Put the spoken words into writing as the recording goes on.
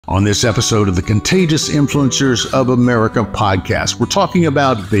On this episode of the Contagious Influencers of America podcast, we're talking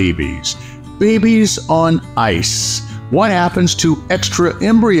about babies. Babies on ice. What happens to extra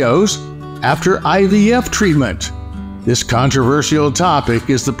embryos after IVF treatment? This controversial topic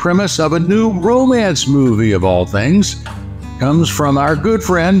is the premise of a new romance movie of all things. Comes from our good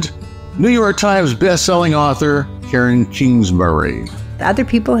friend, New York Times bestselling author, Kingsbury. Other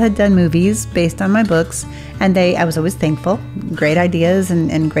people had done movies based on my books, and I was always thankful. Great ideas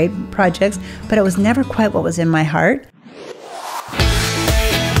and great projects, but it was never quite what was in my heart.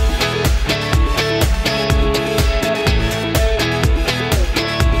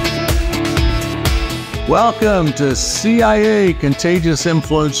 Welcome to CIA Contagious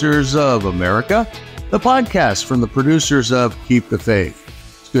Influencers of America, the podcast from the producers of Keep the Faith.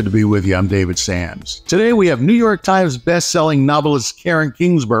 Good to be with you. I'm David Sands. Today we have New York Times best-selling novelist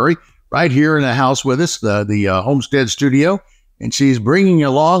Kingsbury right here in the house with us, the Homestead Studio, and she's bringing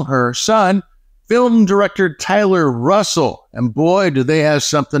along her son, film director Tyler Russell. And boy, do they have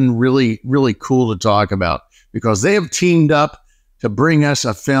something really, really cool to talk about, because they have teamed up to bring us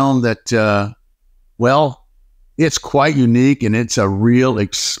a film that, it's quite unique and it's a real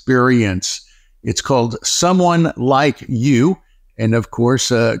experience. It's called Someone Like You. And of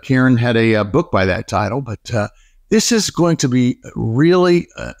course, Karen had a book by that title, but this is going to be really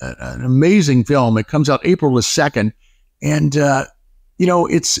an amazing film. It comes out April the 2nd, and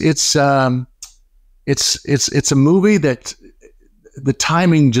it's a movie that the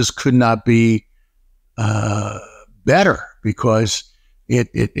timing just could not be better, because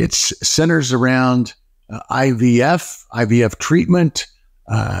it centers around IVF treatment,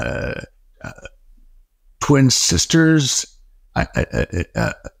 twin sisters. An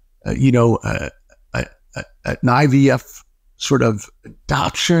IVF sort of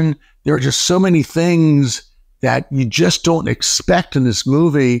adoption. There are just so many things that you just don't expect in this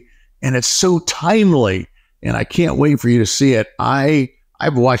movie, and it's so timely, and I can't wait for you to see it.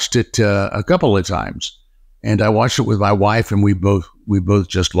 I've watched it a couple of times, and I watched it with my wife, and we both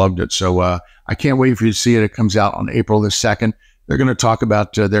just loved it. So I can't wait for you to see it. It comes out on April the 2nd. They're going to talk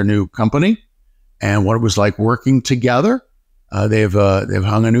about their new company and what it was like working together. They've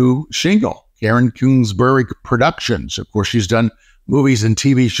hung a new shingle, Kingsbury Productions. Of course, she's done movies and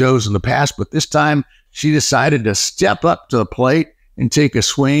TV shows in the past, but this time she decided to step up to the plate and take a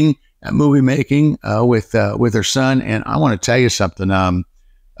swing at movie making with her son. And I want to tell you something.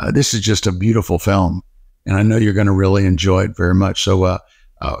 This is just a beautiful film, and I know you're going to really enjoy it very much. So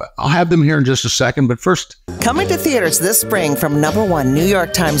I'll have them here in just a second, but first... Coming to theaters this spring from #1 New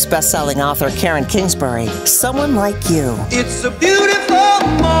York Times bestselling author Kingsbury, Someone Like You. It's a beautiful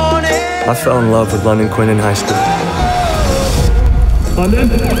morning. I fell in love with London Quinn in high school. London?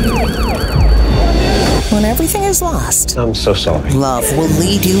 When everything is lost, I'm so sorry. love will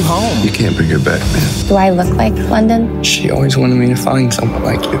lead you home. You can't bring her back, man. Do I look like London? She always wanted me to find someone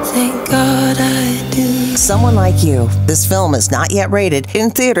like you. Thank God I do. Someone Like You. This film is not yet rated. In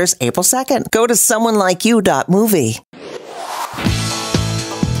theaters April 2nd. Go to someonelikeyou.movie.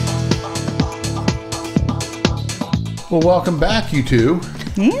 Well, welcome back, you two.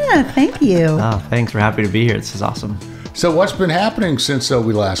 Yeah, thank you. Oh, thanks. We're happy to be here. This is awesome. So what's been happening since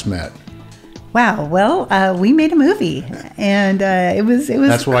we last met? Wow. Well, we made a movie, and it was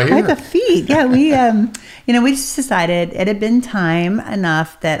That's what I quite hear. a feat. Yeah, we just decided it had been time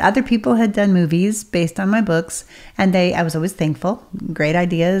enough that other people had done movies based on my books, and I was always thankful. Great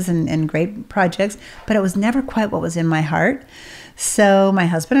ideas and great projects, but it was never quite what was in my heart. So my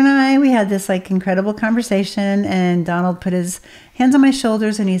husband and I, we had this incredible conversation, and Donald put his hands on my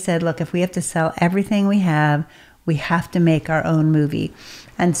shoulders and he said, "Look, if we have to sell everything we have to make our own movie."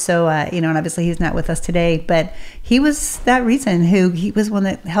 And so, and obviously he's not with us today, but he was that reason he was one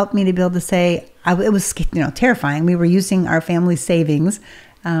that helped me to be able to say, it was, terrifying. We were using our family savings,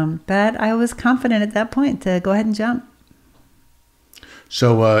 but I was confident at that point to go ahead and jump.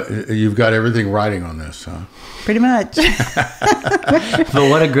 So you've got everything riding on this, huh? Pretty much. But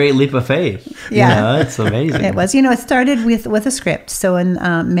what a great leap of faith. Yeah. It's amazing. It was. It started with a script. So in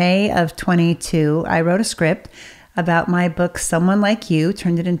May of 22, I wrote a script about my book, Someone Like You,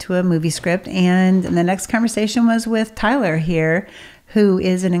 turned it into a movie script. And the next conversation was with Tyler here, who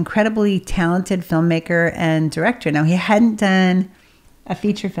is an incredibly talented filmmaker and director. Now, he hadn't done a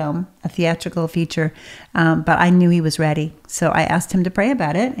feature film, a theatrical feature, but I knew he was ready. So I asked him to pray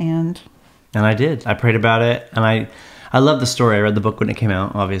about it, and I did. I prayed about it, and I love the story. I read the book when it came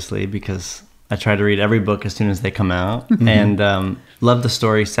out, obviously, because I try to read every book as soon as they come out. And loved the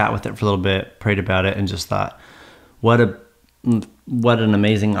story, sat with it for a little bit, prayed about it, and just thought, what an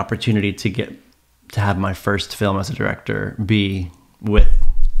amazing opportunity to have my first film as a director be with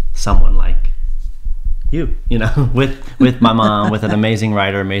someone like you know, with my mom, with an amazing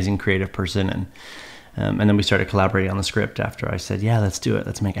writer, amazing creative person. And then we started collaborating on the script after I said, yeah, let's do it.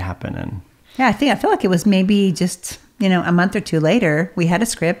 Let's make it happen. And yeah, I feel like it was maybe just, a month or two later, we had a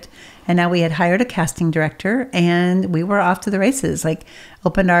script, and now we had hired a casting director, and we were off to the races. Like,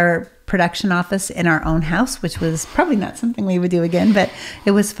 opened our production office in our own house, which was probably not something we would do again, but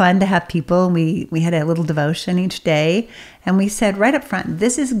it was fun to have people. We had a little devotion each day, and we said right up front,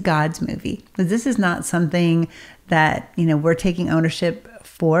 this is God's movie. This is not something that, we're taking ownership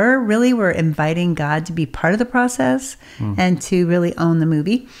for. Really, we're inviting God to be part of the process and to really own the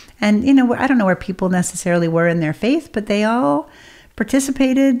movie. And, I don't know where people necessarily were in their faith, but they all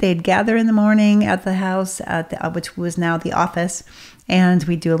participated. They'd gather in the morning at the house, which was now the office, and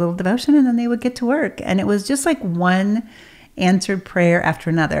we'd do a little devotion, and then they would get to work. And it was just like one answered prayer after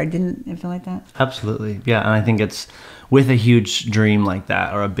another. Didn't it feel like that? Absolutely. Yeah. And I think it's with a huge dream like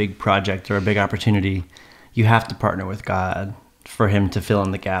that, or a big project or a big opportunity, you have to partner with God for him to fill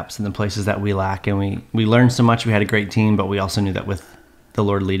in the gaps and the places that we lack. And we learned so much. We had a great team, but we also knew that with the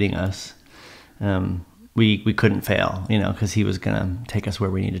Lord leading us, we couldn't fail, because he was going to take us where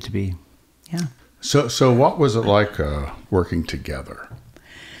we needed to be. Yeah. So what was it like working together?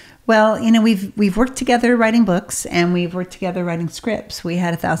 Well, we've worked together writing books, and we've worked together writing scripts. We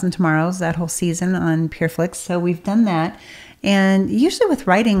had 1,000 Tomorrows that whole season on PureFlix, so we've done that. And usually with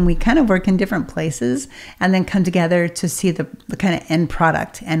writing, we kind of work in different places and then come together to see the kind of end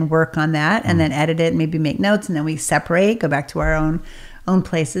product and work on that, and then edit it, maybe make notes, and then we separate, go back to our own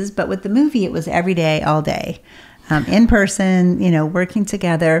places. But with the movie, it was every day, all day, in person, working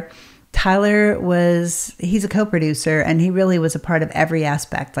together. Tyler he's a co-producer, and he really was a part of every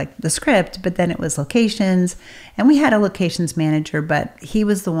aspect, like the script, but then it was locations, and we had a locations manager, but he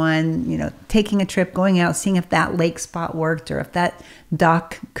was the one, taking a trip, going out, seeing if that lake spot worked, or if that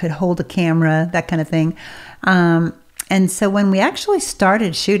dock could hold a camera, that kind of thing. And so when we actually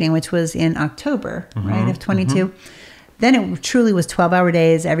started shooting, which was in October, right, of 22, then it truly was 12-hour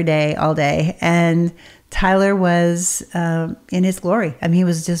days, every day, all day. And Tyler was in his glory. I mean, he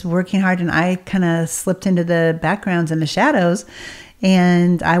was just working hard, and I kind of slipped into the backgrounds and the shadows.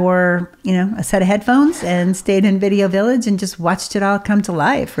 And I wore, a set of headphones and stayed in Video Village and just watched it all come to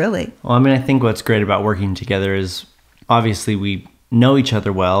life, really. Well, I mean, I think what's great about working together is obviously we know each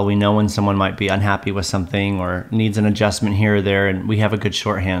other well. We know when someone might be unhappy with something or needs an adjustment here or there, and we have a good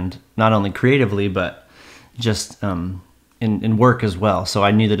shorthand, not only creatively, but just in work as well. So I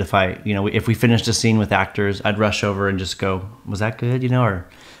knew that if we finished a scene with actors, I'd rush over and just go, was that good, or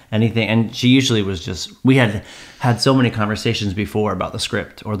anything. And she usually was we had so many conversations before about the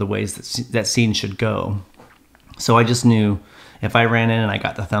script or the ways that scene should go. So I just knew if I ran in and I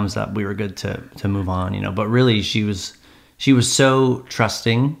got the thumbs up, we were good to move on, But really, she was so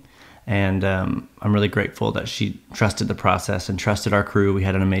trusting, and I'm really grateful that she trusted the process and trusted our crew. We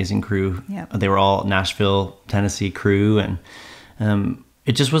had an amazing crew. Yep. They were all Nashville, Tennessee crew, and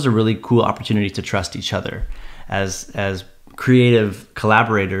it just was a really cool opportunity to trust each other as creative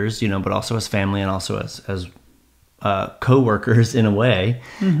collaborators, but also as family and also as co-workers in a way.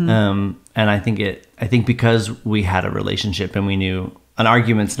 And I think because we had a relationship and we knew an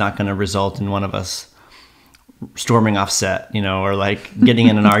argument's not going to result in one of us storming off set, or like getting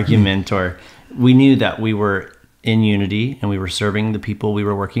in an argument, or we knew that we were in unity and we were serving the people we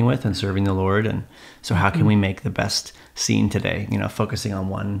were working with and serving the Lord. And so how can we make the best scene today, focusing on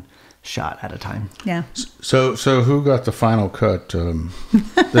one shot at a time. Yeah. So who got the final cut?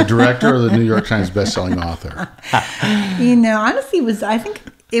 The director or the New York Times bestselling author? Honestly, I think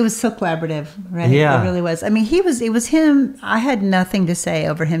it was so collaborative, right? Yeah. It really was. I mean, it was him. I had nothing to say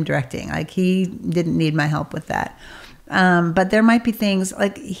over him directing. Like, he didn't need my help with that. But there might be things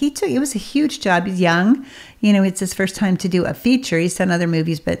like it was a huge job. He's young, it's his first time to do a feature. He's done other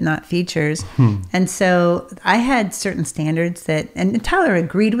movies, but not features. And so I had certain standards and Tyler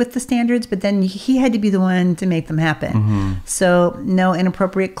agreed with the standards, but then he had to be the one to make them happen. So no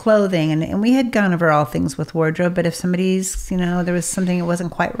inappropriate clothing. And we had gone over all things with wardrobe, but if somebody's, there was something that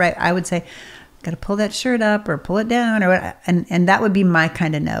wasn't quite right, I would say, got to pull that shirt up or pull it down, or what, and that would be my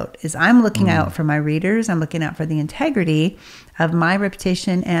kind of note. Is I'm looking out for my readers. I'm looking out for the integrity of my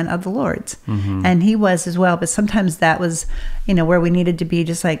reputation and of the Lord's. And he was as well. But sometimes that was, where we needed to be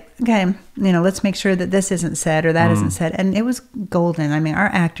just like, okay, let's make sure that this isn't said or that isn't said. And it was golden. I mean, our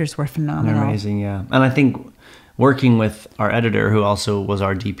actors were phenomenal. They're amazing, yeah. And I think working with our editor, who also was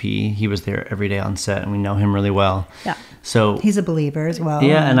our DP. He was there every day on set, and we know him really well. Yeah. So he's a believer as well.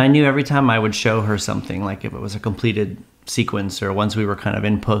 Yeah, and I knew every time I would show her something, like if it was a completed sequence or once we were kind of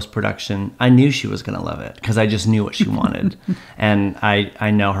in post-production, I knew she was going to love it because I just knew what she wanted. And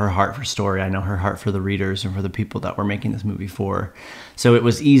I know her heart for story. I know her heart for the readers and for the people that we're making this movie for. So it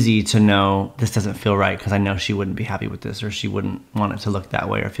was easy to know this doesn't feel right because I know she wouldn't be happy with this, or she wouldn't want it to look that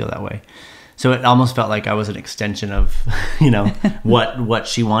way or feel that way. So it almost felt like I was an extension of, what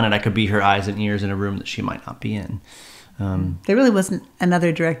she wanted. I could be her eyes and ears in a room that she might not be in. There really wasn't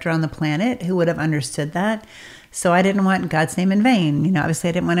another director on the planet who would have understood that. So I didn't want God's name in vain. Obviously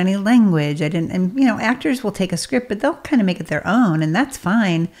I didn't want any language. Actors will take a script, but they'll kind of make it their own, and that's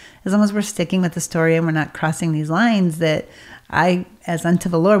fine as long as we're sticking with the story and we're not crossing these lines that I, as unto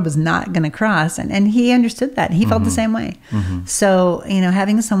the Lord, was not going to cross. And he understood that. He felt the same way. So,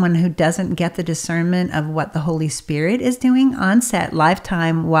 having someone who doesn't get the discernment of what the Holy Spirit is doing on set, live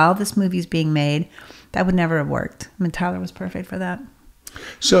time, while this movie's being made, that would never have worked. I mean, Tyler was perfect for that.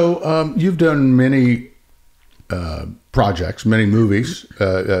 So you've done many projects, many movies,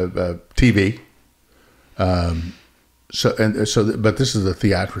 TV. But this is the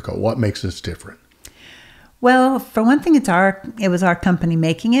theatrical. What makes this different? Well, for one thing, it was our company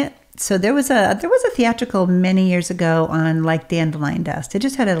making it. So there was a theatrical many years ago on Like Dandelion Dust. It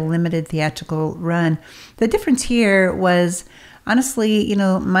just had a limited theatrical run. The difference here was, honestly,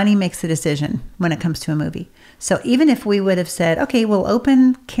 money makes the decision when it comes to a movie. So even if we would have said, okay, we'll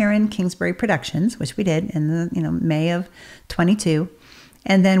open Karen Kingsbury Productions, which we did in the May of 22,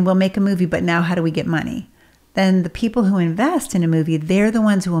 and then we'll make a movie, but now how do we get money? Then the people who invest in a movie, they're the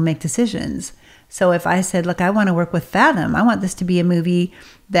ones who will make decisions. So if I said, look, I want to work with Fathom, I want this to be a movie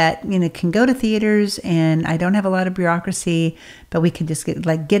that can go to theaters, and I don't have a lot of bureaucracy, but we can just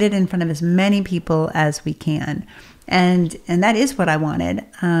get it in front of as many people as we can. And that is what I wanted.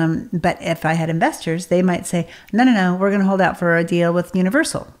 But if I had investors, they might say, no, we're going to hold out for a deal with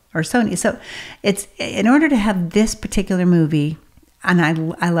Universal or Sony. So it's in order to have this particular movie, and I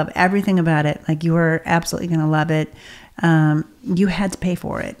love everything about it. Like, you are absolutely going to love it. You had to pay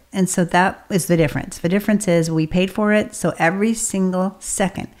for it. And so that is the difference. The difference is we paid for it. So every single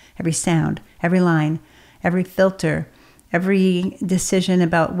second, every sound, every line, every filter, every decision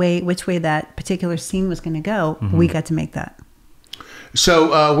about which way that particular scene was going to go, we got to make that.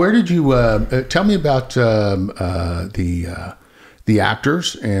 So where did you tell me about the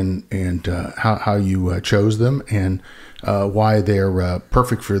actors and how you chose them and why they're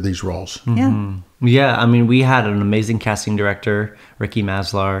perfect for these roles? Yeah, I mean, we had an amazing casting director, Ricky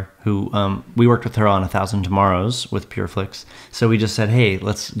Maslar, who we worked with her on 1,000 Tomorrows with PureFlix. So we just said, hey,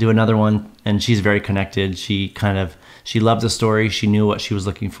 let's do another one. And she's very connected. She loved the story. She knew what she was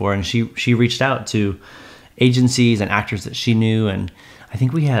looking for. And she reached out to agencies and actors that she knew. And I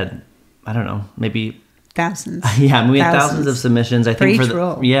think we had, I don't know, maybe thousands. Yeah, I mean, we had thousands of submissions. I think for each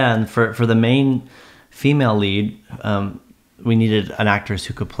role. Yeah, and for the main female lead, we needed an actress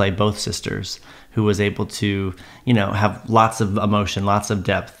who could play both sisters, who was able to, have lots of emotion, lots of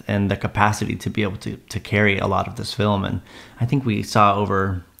depth, and the capacity to be able to carry a lot of this film. And I think we saw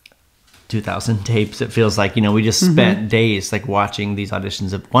over 2,000 tapes. It feels like, we just spent days watching these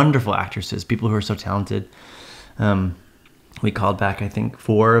auditions of wonderful actresses, people who are so talented. We called back, I think,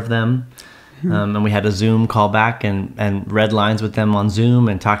 4 of them. And we had a Zoom call back and read lines with them on Zoom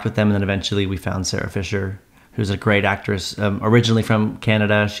and talked with them. And then eventually we found Sarah Fisher, who's a great actress, originally from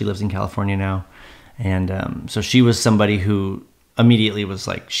Canada. She lives in California now. And so she was somebody who immediately was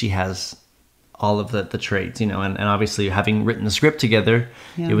she has all of the traits, and obviously having written the script together,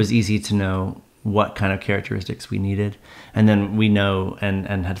 it was easy to know what kind of characteristics we needed. And then we know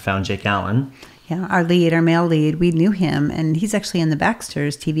and had found Jake Allen. Yeah, our male lead, we knew him, and he's actually in the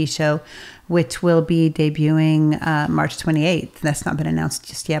Baxters TV show, which will be debuting March 28th. That's not been announced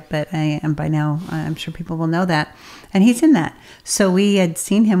just yet, but by now I'm sure people will know that. And he's in that. So we had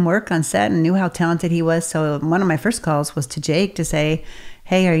seen him work on set and knew how talented he was. So one of my first calls was to Jake to say,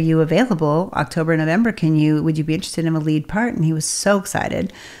 hey, are you available October, November? Would you be interested in a lead part? And he was so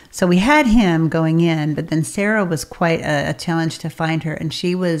excited. So we had him going in, but then Sarah was quite a challenge to find her. And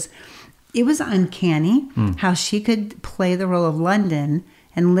it was uncanny how she could play the role of London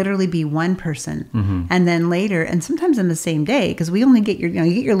and literally be one person. And then later, and sometimes in the same day, because we only get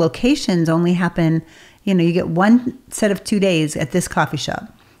your locations only happen, you get one set of 2 days at this coffee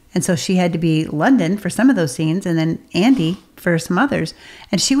shop. And so she had to be London for some of those scenes and then Andy for some others.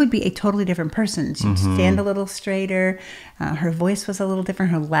 And she would be a totally different person. She'd stand a little straighter. Her voice was a little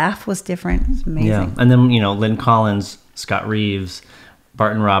different. Her laugh was different. It was amazing. Yeah. And then, Lynn Collins, Scott Reeves,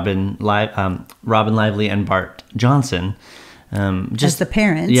 Bart and Robin, Robin Lively and Bart Johnson. Just as the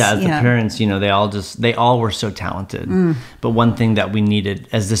parents. Yeah, as the parents, they all were so talented. But one thing that we needed,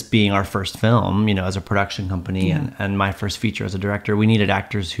 as this being our first film, as a production company and my first feature as a director, we needed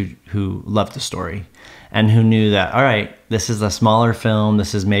actors who loved the story and who knew that, all right, this is a smaller film.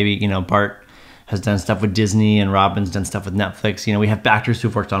 This is maybe, Bart has done stuff with Disney and Robin's done stuff with Netflix. We have actors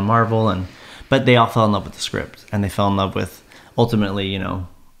who've worked on Marvel, but they all fell in love with the script and they fell in love with, ultimately,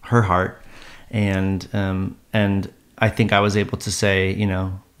 her heart. And I think I was able to say,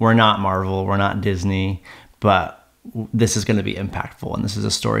 we're not Marvel, we're not Disney, but this is going to be impactful and this is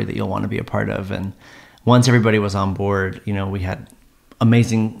a story that you'll want to be a part of. And once everybody was on board, we had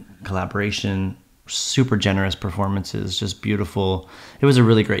amazing collaboration, super generous performances, just beautiful. It was a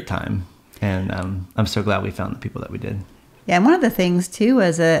really great time. And I'm so glad we found the people that we did. Yeah, and one of the things too,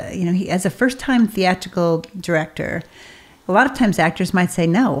 as a first-time theatrical director, a lot of times actors might say,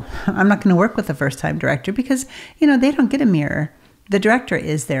 no, I'm not going to work with a first-time director because, they don't get a mirror. The director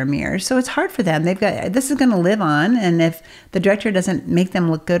is their mirror. So it's hard for them. This is going to live on. And if the director doesn't make them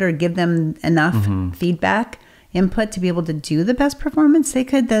look good or give them enough feedback, input to be able to do the best performance they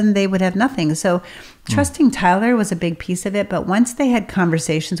could, then they would have nothing. So trusting Tyler was a big piece of it. But once they had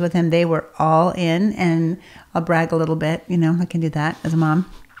conversations with him, they were all in. And I'll brag a little bit. I can do that as a mom.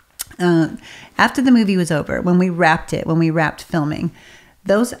 After the movie was over, when we wrapped filming,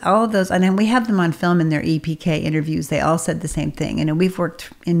 all of those, and then we have them on film in their EPK interviews. They all said the same thing. We've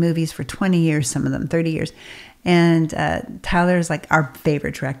worked in movies for 20 years, some of them 30 years. And Tyler's like our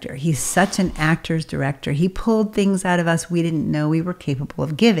favorite director. He's such an actor's director. He pulled things out of us we didn't know we were capable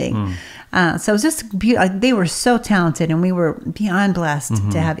of giving. So it was just beautiful. They were so talented, and we were beyond blessed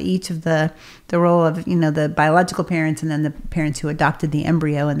to have each of the role of the biological parents and then the parents who adopted the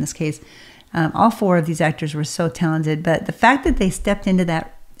embryo in this case. All four of these actors were so talented, but the fact that they stepped into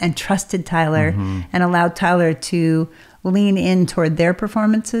that and trusted Tyler and allowed Tyler to lean in toward their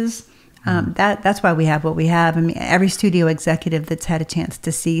performances. That's why we have what we have. I mean, every studio executive that's had a chance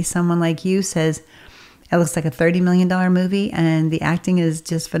to see someone like you says, it looks like a $30 million movie and the acting is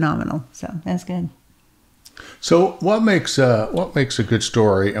just phenomenal. So that's good. So what makes a good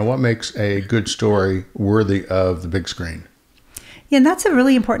story and what makes a good story worthy of the big screen? Yeah, and that's a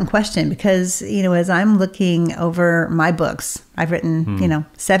really important question because, as I'm looking over my books, I've written,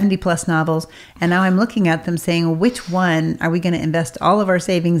 70 plus novels, and now I'm looking at them saying, which one are we going to invest all of our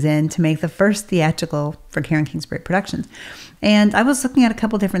savings in to make the first theatrical for Karen Kingsbury Productions? And I was looking at a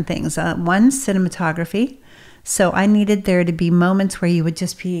couple different things. One, cinematography. So I needed there to be moments where you would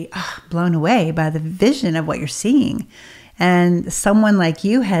just be blown away by the vision of what you're seeing. And someone like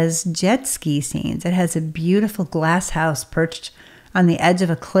you has jet ski scenes. It has a beautiful glass house perched on the edge of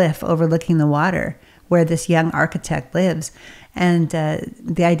a cliff overlooking the water where this young architect lives. And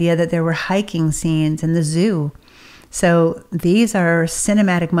the idea that there were hiking scenes in the zoo. So these are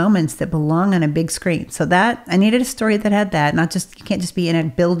cinematic moments that belong on a big screen. So that I needed a story that had that, you can't just be in a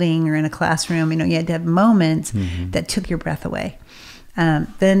building or in a classroom. You had to have moments that took your breath away.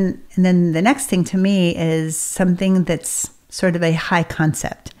 Then the next thing to me is something that's sort of a high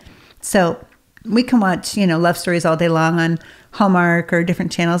concept. So we can watch, love stories all day long on Hallmark or different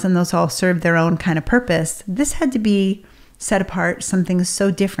channels, and those all serve their own kind of purpose. This had to be set apart, something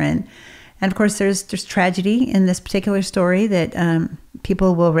so different. And of course, there's tragedy in this particular story that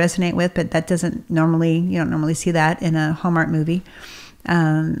people will resonate with, but that you don't normally see that in a Hallmark movie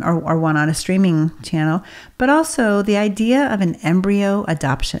or one on a streaming channel. But also the idea of an embryo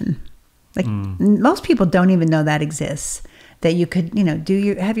adoption. Most people don't even know that exists. That you could,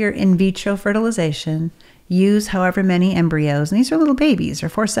 have your in vitro fertilization, use however many embryos, and these are little babies or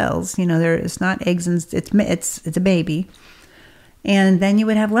 4 cells. It's not eggs, and it's a baby. And then you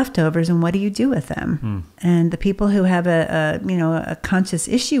would have leftovers, and what do you do with them? And the people who have a conscious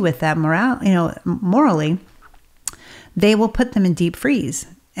issue with that morally, they will put them in deep freeze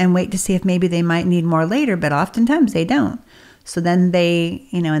and wait to see if maybe they might need more later, but oftentimes they don't. So then they,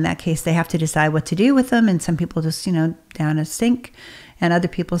 in that case, they have to decide what to do with them. And some people just, down a sink. And other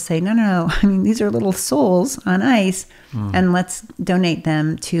people say, no. I mean, these are little souls on ice. And let's donate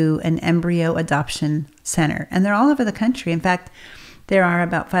them to an embryo adoption center. And they're all over the country. In fact, there are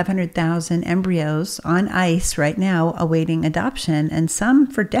about 500,000 embryos on ice right now awaiting adoption. And some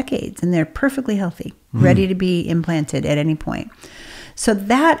for decades. And they're perfectly healthy, ready to be implanted at any point. So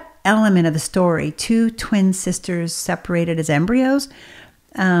that element of the story, 2 twin sisters separated as embryos,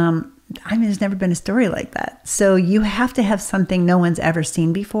 there's never been a story like that. So you have to have something no one's ever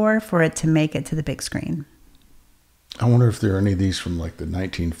seen before for it to make it to the big screen. I wonder if there are any of these from like the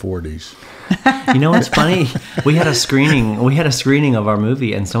 1940s. You know what's funny? We had a screening of our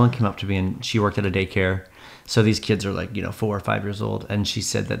movie, and someone came up to me, and she worked at a daycare. So these kids are like, 4 or 5 years old, and she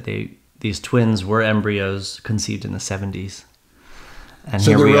said that these twins were embryos conceived in the 70s. And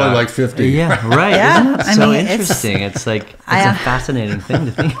so here they're we really are. like 50. Yeah, right. Yeah. Isn't that I so mean, interesting? It's like, it's a fascinating thing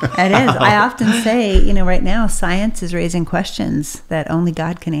to think about. It is. I often say, right now, science is raising questions that only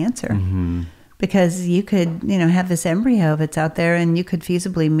God can answer. Mm-hmm. Because you could, have this embryo that's out there, and you could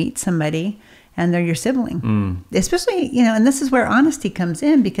feasibly meet somebody and they're your sibling. Especially, and this is where honesty comes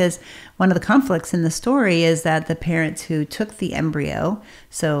in, because one of the conflicts in the story is that the parents who took the embryo,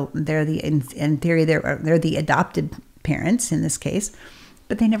 so they're in theory, they're the adopted parents in this case,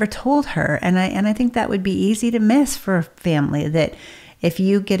 but they never told her. And I think that would be easy to miss for a family, that if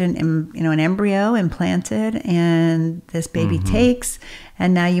you get an embryo implanted and this baby takes,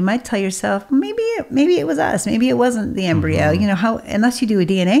 and now you might tell yourself, maybe it was us, maybe it wasn't the embryo. How, unless you do a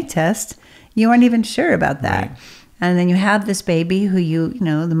DNA test, you aren't even sure about that. Right. And then you have this baby who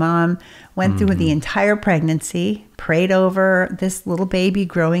the mom went through the entire pregnancy, prayed over this little baby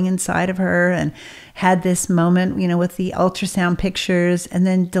growing inside of her, and had this moment, with the ultrasound pictures, and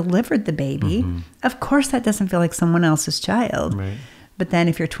then delivered the baby. Of course, that doesn't feel like someone else's child. Right. But then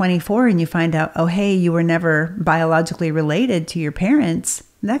if you're 24 and you find out, oh, hey, you were never biologically related to your parents,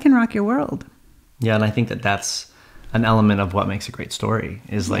 that can rock your world. Yeah, and I think that's an element of what makes a great story,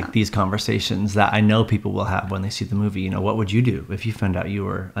 is like these conversations that I know people will have when they see the movie. What would you do if you found out you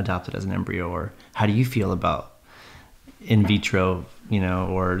were adopted as an embryo? Or how do you feel about in vitro,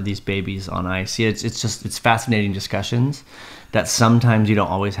 or these babies on ice? Yeah, it's fascinating discussions that sometimes you don't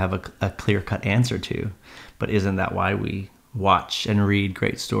always have a clear-cut answer to. But isn't that why we watch and read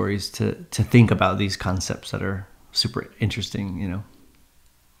great stories, to think about these concepts that are super interesting,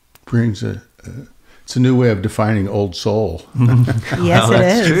 Brings it's a new way of defining old soul. Yes, well, it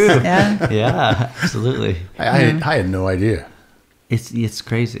that's is. True. Yeah. Yeah, absolutely. I had no idea. It's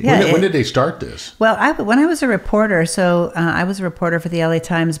crazy. Yeah. When did they start this? Well, when I was a reporter, so I was a reporter for the LA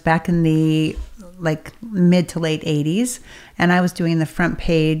Times back in the mid to late 80s, and I was doing the front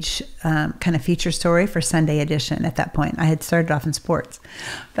page kind of feature story for Sunday edition at that point. I had started off in sports,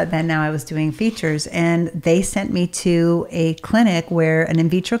 but then now I was doing features, and they sent me to an in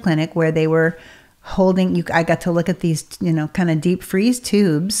vitro clinic where they were holding, I got to look at these, kind of deep freeze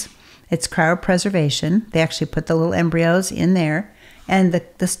tubes. It's cryopreservation. They actually put the little embryos in there. And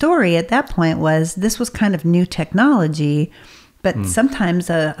the story at that point was, this was kind of new technology, but sometimes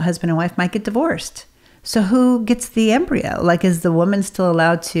a husband and wife might get divorced. So who gets the embryo? Is the woman still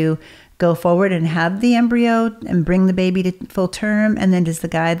allowed to go forward and have the embryo and bring the baby to full term? And then does the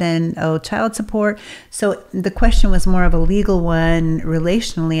guy then owe child support? So the question was more of a legal one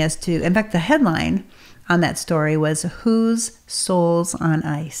relationally as to, in fact, the headline on that story was, whose soul's on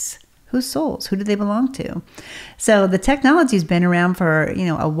ice? Whose souls? Who do they belong to? So the technology's been around for,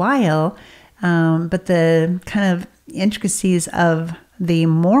 a while, but the kind of intricacies of the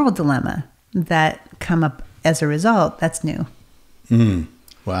moral dilemma that come up as a result, that's new.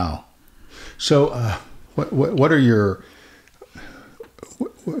 Wow. So what are your,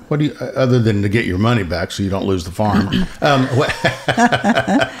 what do you, other than to get your money back so you don't lose the farm,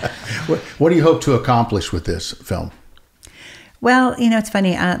 what do you hope to accomplish with this film? Well, it's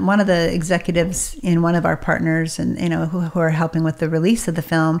funny. One of the executives in one of our partners, and who are helping with the release of the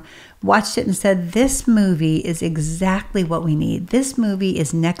film, watched it and said, "This movie is exactly what we need. This movie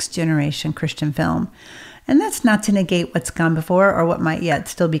is next generation Christian film." And that's not to negate what's gone before or what might yet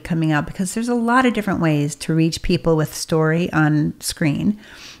still be coming out, because there's a lot of different ways to reach people with story on screen.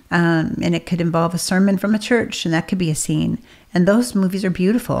 And it could involve a sermon from a church, and that could be a scene. And those movies are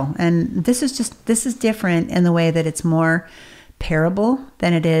beautiful. And this is different in the way that it's more parable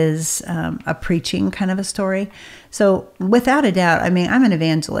than it is a preaching kind of a story. So without a doubt, I'm an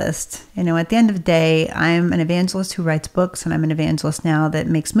evangelist. At the end of the day, I'm an evangelist who writes books, and I'm an evangelist now that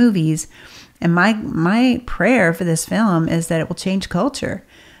makes movies. And my prayer for this film is that it will change culture,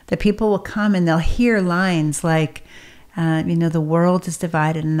 that people will come and they'll hear lines like, the world is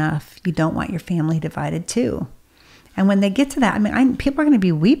divided enough. You don't want your family divided too. And when they get to that, people are going to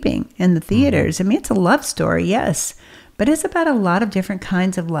be weeping in the theaters. It's a love story, yes, but it's about a lot of different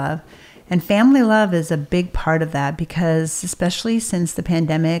kinds of love. And family love is a big part of that, because especially since the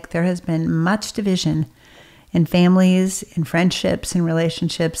pandemic, there has been much division in families, in friendships, in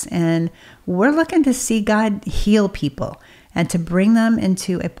relationships. And we're looking to see God heal people and to bring them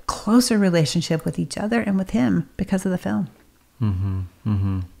into a closer relationship with each other and with Him because of the film.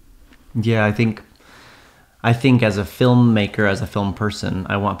 Yeah, I think I think as a filmmaker, as a film person,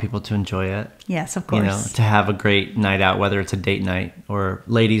 I want people to enjoy it. Yes, of course. You know, to have a great night out, whether it's a date night or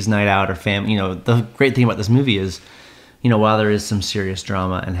ladies' night out or family. You know, the great thing about this movie is, you know, while there is some serious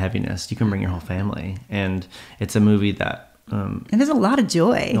drama and heaviness, you can bring your whole family. And it's a movie that... and there's a lot of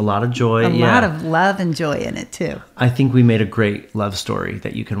joy. A lot of joy, A lot of love and joy in it, too. I think we made a great love story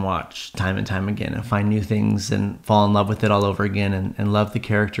that you can watch time and time again and find new things and fall in love with it all over again and love the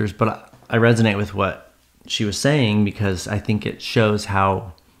characters. But I resonate with what she was saying, because I think it shows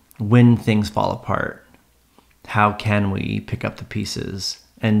how, when things fall apart, how can we pick up the pieces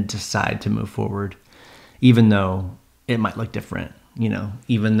and decide to move forward, even though it might look different, you know,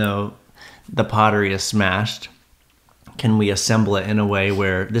 even though the pottery is smashed. Can we assemble it in a way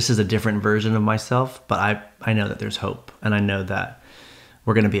where this is a different version of myself, but I know that there's hope, and I know that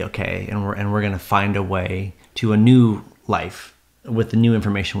we're going to be okay, and we're going to find a way to a new life with the new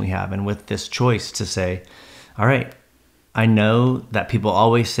information we have, and with this choice to say, all right, I know that people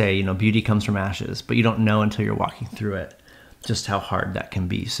always say, you know, beauty comes from ashes, but you don't know until you're walking through it just how hard that can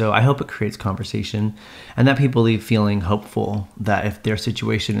be. So I hope it creates conversation, and that people leave feeling hopeful that if their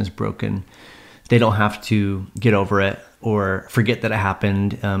situation is broken, they don't have to get over it or forget that it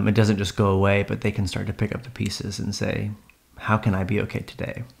happened. It doesn't just go away, but they can start to pick up the pieces and say, how can I be okay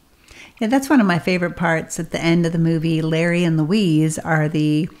today? Yeah, that's one of my favorite parts at the end of the movie. Larry and Louise are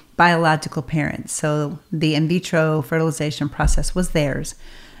the biological parents. So the in vitro fertilization process was theirs.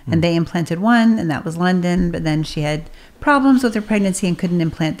 And they implanted one, and that was London. But then she had problems with her pregnancy and couldn't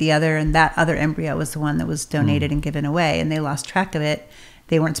implant the other. And that other embryo was the one that was donated and given away. And they lost track of it.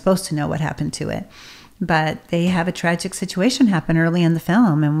 They weren't supposed to know what happened to it. But they have a tragic situation happen early in the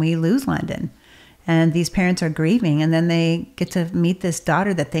film, and we lose London. And these parents are grieving, and then they get to meet this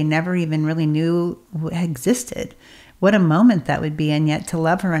daughter that they never even really knew existed. What a moment that would be, and yet to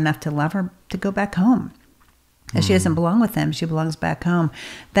love her enough to love her to go back home. And she doesn't belong with them. She belongs back home.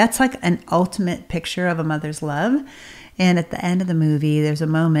 That's like an ultimate picture of a mother's love. And at the end of the movie, there's a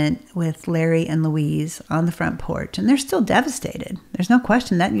moment with Larry and Louise on the front porch, and they're still devastated. There's no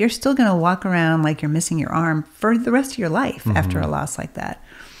question that you're still going to walk around like you're missing your arm for the rest of your life after a loss like that.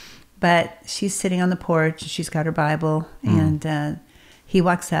 But she's sitting on the porch, she's got her Bible, and he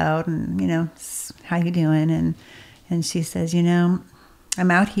walks out and, you know, how you doing? And she says, you know, I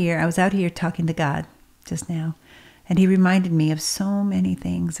was out here talking to God just now, and he reminded me of so many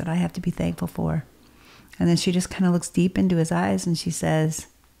things that I have to be thankful for. And then she just kind of looks deep into his eyes and she says,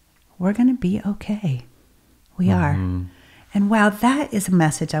 we're going to be okay. We are. And wow, that is a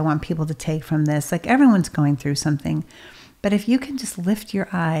message I want people to take from this. Like, everyone's going through something. But if you can just lift your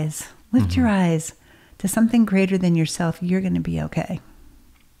eyes to something greater than yourself, you're going to be okay.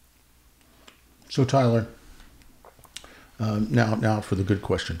 So Tyler, now for the good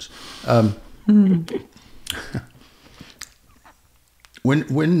questions.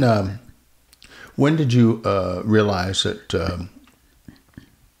 When did you realize that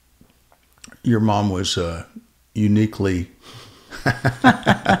your mom was uniquely?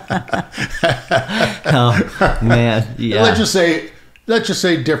 Oh man, yeah. Let's just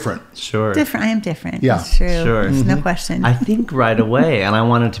say different. Sure. Different. I am different. Yeah. It's true. Sure. There's no question. I think right away, and I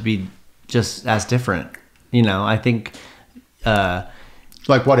wanted to be just as different. You know, I think.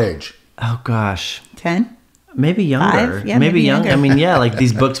 Like what age? Oh gosh. 10? Maybe younger. 5? Yeah, maybe younger. younger. I mean, yeah, like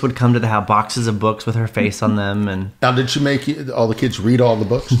these books would come to the house, boxes of books with her face on them, and Now, did she make all the kids read all the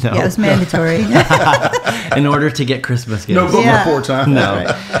books? no. Yeah, it was mandatory. In order to get Christmas gifts. No book Yeah. report time. No,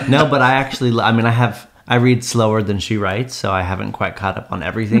 no, but I read slower than she writes, so I haven't quite caught up on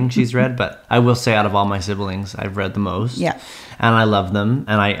everything she's read, but I will say out of all my siblings, I've read the most. Yeah. And I love them,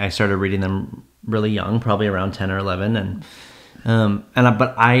 and I started reading them really young, probably around 10 or 11,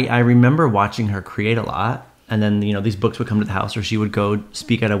 but I remember watching her create a lot, and then, you know, these books would come to the house, or she would go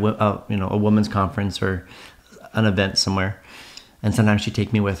speak at a women's conference or an event somewhere. And sometimes she'd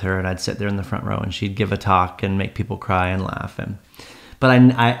take me with her, and I'd sit there in the front row, and she'd give a talk and make people cry and laugh. But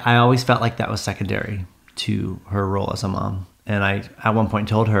I always felt like that was secondary to her role as a mom. And I, at one point,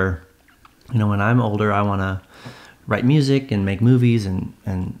 told her, you know, when I'm older, I want to write music and make movies and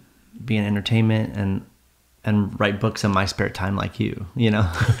be in entertainment and write books in my spare time like you know.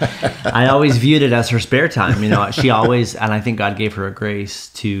 I always viewed it as her spare time. You know, she always, and I think God gave her a grace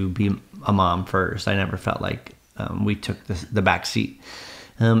to be a mom first. I never felt like we took the back seat.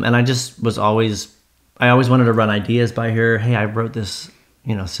 And I always wanted to run ideas by her. Hey, I wrote this,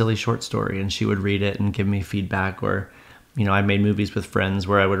 you know, silly short story, and she would read it and give me feedback. Or, you know, I made movies with friends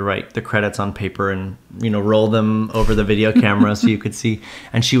where I would write the credits on paper and, you know, roll them over the video camera so you could see.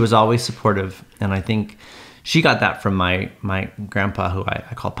 And she was always supportive. And I think she got that from my grandpa, who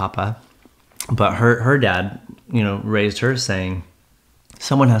I call Papa. But her dad, raised her saying,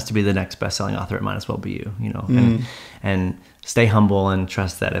 someone has to be the next best-selling author. It might as well be you, and stay humble and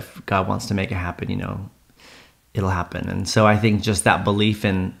trust that if God wants to make it happen, it'll happen. And so I think just that belief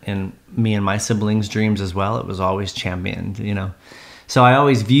in me and my siblings' dreams as well, it was always championed, So I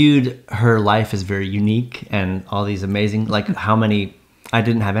always viewed her life as very unique and all these amazing, like I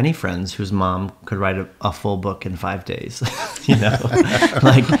didn't have any friends whose mom could write a full book in 5 days,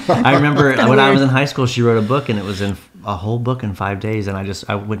 Like I remember when I was in high school, she wrote a book and it was in a whole book in 5 days. And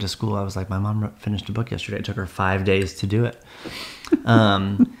I went to school. I was like, my mom finished a book yesterday. It took her 5 days to do it.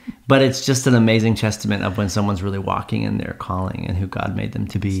 But it's just an amazing testament of when someone's really walking in their calling and who God made them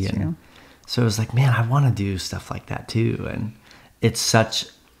to be. And so it was like, man, I want to do stuff like that too. And it's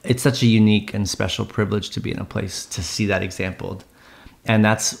such a unique and special privilege to be in a place to see that exampled. And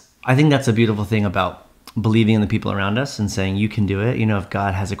I think that's a beautiful thing about believing in the people around us and saying, you can do it. If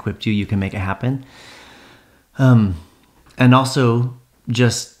God has equipped you, you can make it happen. And also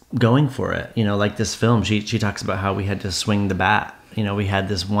just going for it, like this film, she talks about how we had to swing the bat. We had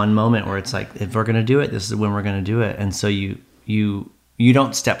this one moment where it's like, if we're going to do it, this is when we're going to do it. And so you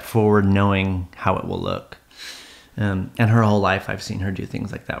don't step forward knowing how it will look. And her whole life, I've seen her do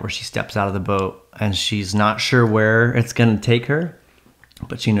things like that, where she steps out of the boat and she's not sure where it's going to take her,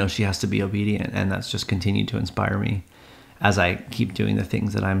 but she knows she has to be obedient. And that's just continued to inspire me as I keep doing the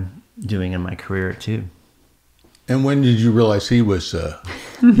things that I'm doing in my career too. And when did you realize he was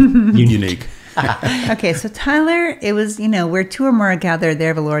unique? Okay, so Tyler, it was, where two or more are gathered,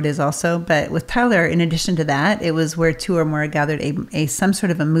 there the Lord is also. But with Tyler, in addition to that, it was where two or more are gathered, some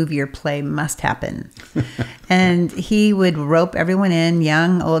sort of a movie or play must happen. And he would rope everyone in,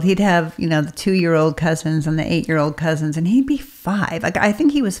 young, old. He'd have, the 2-year-old cousins and the 8-year-old cousins, and he'd be 5. Like, I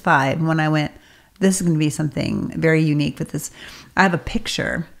think he was 5 when I went, this is going to be something very unique with this. I have a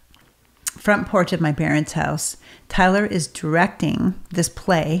picture, front porch of my parents' house. Tyler is directing this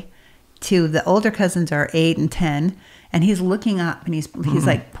play to the older cousins are 8 and 10, and he's looking up and he's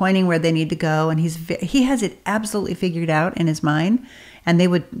like pointing where they need to go, and he has it absolutely figured out in his mind. And they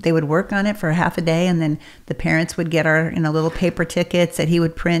would work on it for half a day, and then the parents would get our little paper tickets that he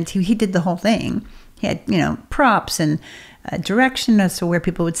would print. He did the whole thing. He had props and direction as to where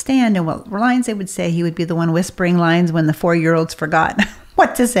people would stand and what lines they would say. He would be the one whispering lines when the 4-year-olds forgot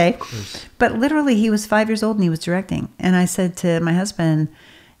what to say. But literally, he was 5 years old and he was directing. And I said to my husband,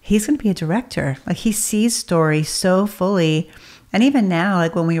 he's going to be a director. Like, he sees story so fully. And even now,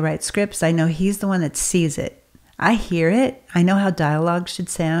 like when we write scripts, I know he's the one that sees it. I hear it. I know how dialogue should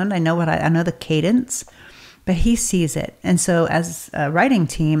sound. I know I know the cadence, but he sees it. And so as a writing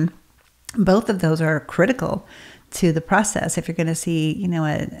team, both of those are critical to the process if you're going to see,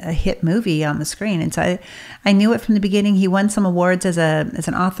 a hit movie on the screen. And so I knew it from the beginning. He won some awards as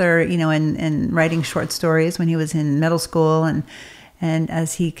an author, in writing short stories when he was in middle school. And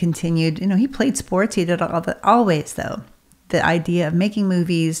as he continued, he played sports. He did always, though. The idea of making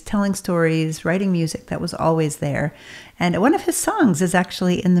movies, telling stories, writing music, that was always there. And one of his songs is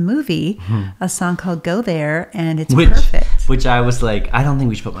actually in the movie, a song called Go There, and it's perfect. Which I was like, I don't think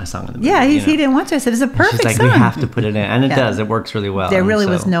we should put my song in the movie. Yeah, he didn't want to. I said, it's a perfect song. song. We have to put it in. And it does. It works really well. There really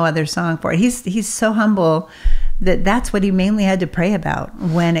was no other song for it. He's so humble that's what he mainly had to pray about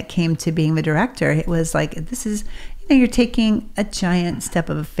when it came to being the director. It was like, this is, you're taking a giant step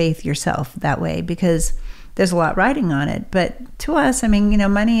of faith yourself that way, because there's a lot riding on it. But to us,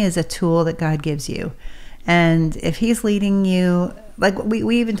 money is a tool that God gives you. And if he's leading you, like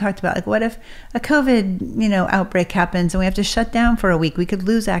we even talked about, like, what if a COVID, outbreak happens and we have to shut down for a week? We could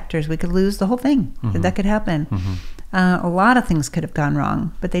lose actors. We could lose the whole thing. That could happen. A lot of things could have gone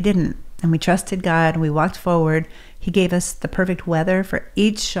wrong, but they didn't. And we trusted God and we walked forward. He gave us the perfect weather for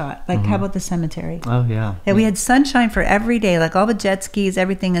each shot. Like, how about the cemetery? Oh, yeah. And we had sunshine for every day, like all the jet skis,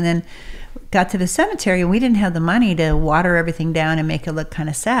 everything. And then got to the cemetery and we didn't have the money to water everything down and make it look kind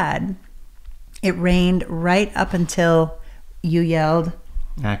of sad. It rained right up until you yelled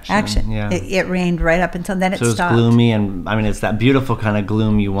action. Yeah. It rained right up until then. It stopped. So it was gloomy, and it's that beautiful kind of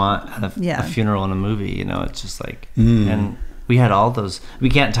gloom you want at a funeral in a movie. It's just like, and we had all those. We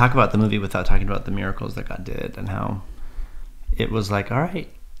can't talk about the movie without talking about the miracles that God did and how it was like, all right,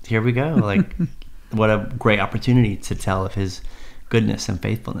 here we go. Like, what a great opportunity to tell of his goodness and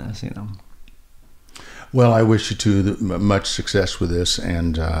faithfulness. Well, I wish you two much success with this,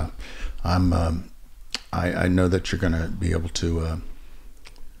 and I know that you're going to be able to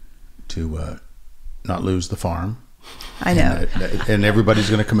not lose the farm. I know, and everybody's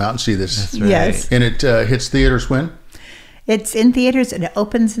going to come out and see this. That's right. Yes, and it hits theaters when? It's in theaters. It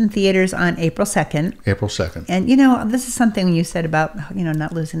opens in theaters on April 2nd. April 2nd. And, this is something you said about,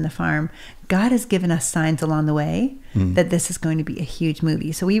 not losing the farm. God has given us signs along the way that this is going to be a huge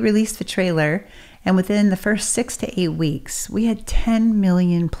movie. So we released the trailer, and within the first 6 to 8 weeks, we had 10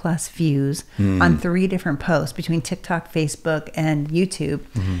 million plus views on 3 different posts between TikTok, Facebook, and YouTube.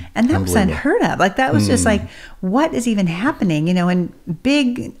 And that was unheard of. Like, that was just like, what is even happening? And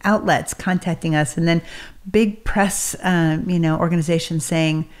big outlets contacting us, and then big press, organizations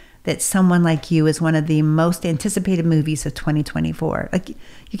saying that Someone Like You is one of the most anticipated movies of 2024. Like,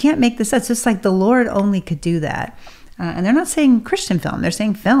 you can't make this up. It's just like the Lord only could do that. And they're not saying Christian film. They're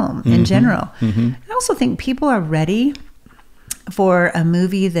saying film in general. I also think people are ready for a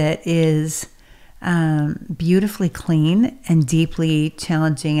movie that is beautifully clean and deeply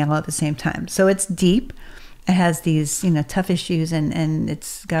challenging all at the same time. So it's deep. It has these, tough issues, and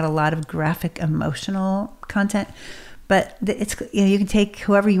it's got a lot of graphic, emotional content. But it's, you can take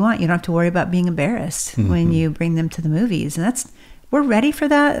whoever you want. You don't have to worry about being embarrassed when you bring them to the movies. And we're ready for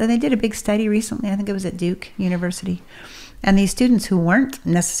that. They did a big study recently. I think it was at Duke University. And these students who weren't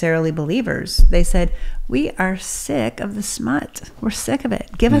necessarily believers, they said, we are sick of the smut. We're sick of it.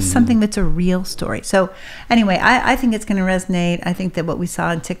 Give us something that's a real story. So anyway, I think it's going to resonate. I think that what we saw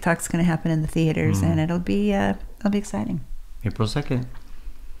on TikTok is going to happen in the theaters, and it'll be exciting. April 2nd.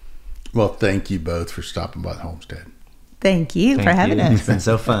 Well, thank you both for stopping by the Homestead. Thank you for having us. It's been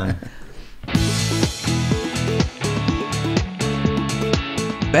so fun.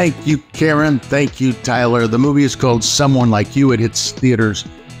 Thank you, Karen. Thank you, Tyler. The movie is called Someone Like You. It hits theaters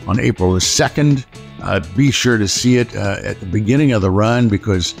on April the 2nd. Be sure to see it at the beginning of the run,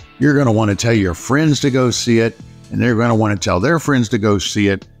 because you're going to want to tell your friends to go see it, and they're going to want to tell their friends to go see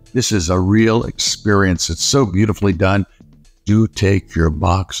it. This is a real experience. It's so beautifully done. Do take your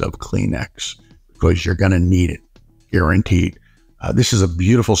box of Kleenex, because you're going to need it. Guaranteed. This is a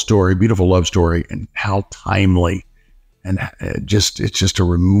beautiful story, beautiful love story, and how timely, and it's just a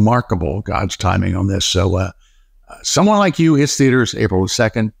remarkable God's timing on this. So Someone Like You hits theaters April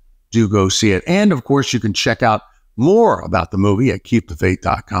 2nd. Do go see it. And of course, you can check out more about the movie at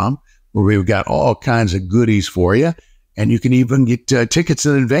KeepTheFaith.com, where we've got all kinds of goodies for you. And you can even get tickets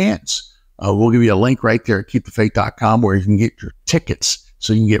in advance. We'll give you a link right there at KeepTheFaith.com where you can get your tickets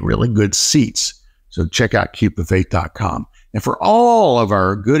so you can get really good seats. So check out KeepTheFaith.com. And for all of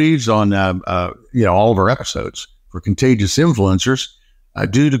our goodies on, all of our episodes for Contagious Influencers,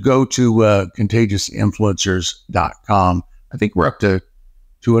 do to go to ContagiousInfluencers.com. I think we're up to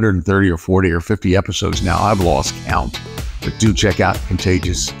 230 or 40 or 50 episodes now. I've lost count. But do check out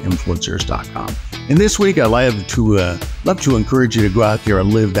ContagiousInfluencers.com. And this week, I love to encourage you to go out there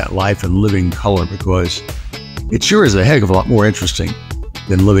and live that life in living color, because it sure is a heck of a lot more interesting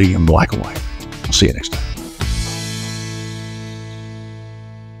than living in black and white. I'll see you next time.